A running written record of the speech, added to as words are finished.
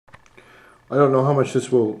I don't know how much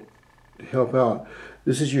this will help out.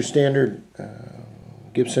 This is your standard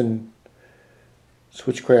Gibson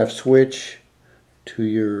switchcraft switch to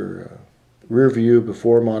your rear view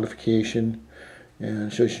before modification,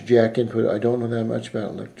 and shows your jack input. I don't know that much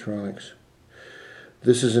about electronics.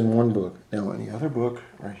 This is in one book. Now in the other book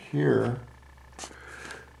right here,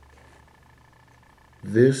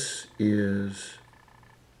 this is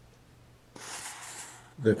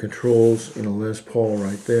the controls in a Les Paul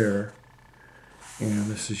right there,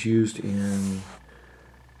 and this is used in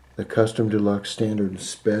the Custom Deluxe Standard and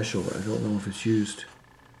Special. I don't know if it's used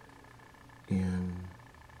in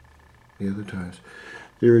the other times.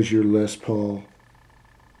 There is your Les Paul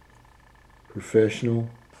Professional.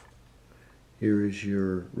 Here is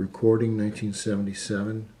your Recording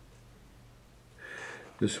 1977.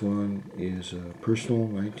 This one is Personal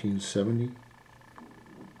 1970.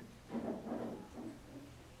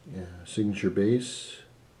 Signature Bass.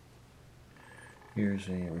 Here's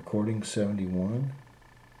a Recording 71.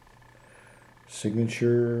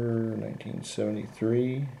 Signature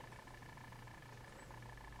 1973.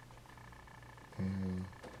 And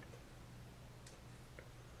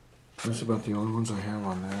that's about the only ones I have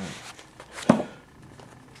on that.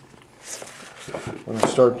 When I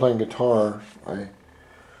started playing guitar, I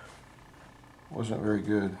wasn't very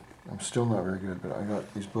good. I'm still not very good, but I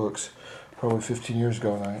got these books probably 15 years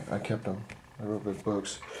ago, and I kept them. I wrote big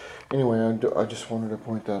books. Anyway, I just wanted to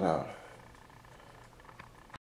point that out.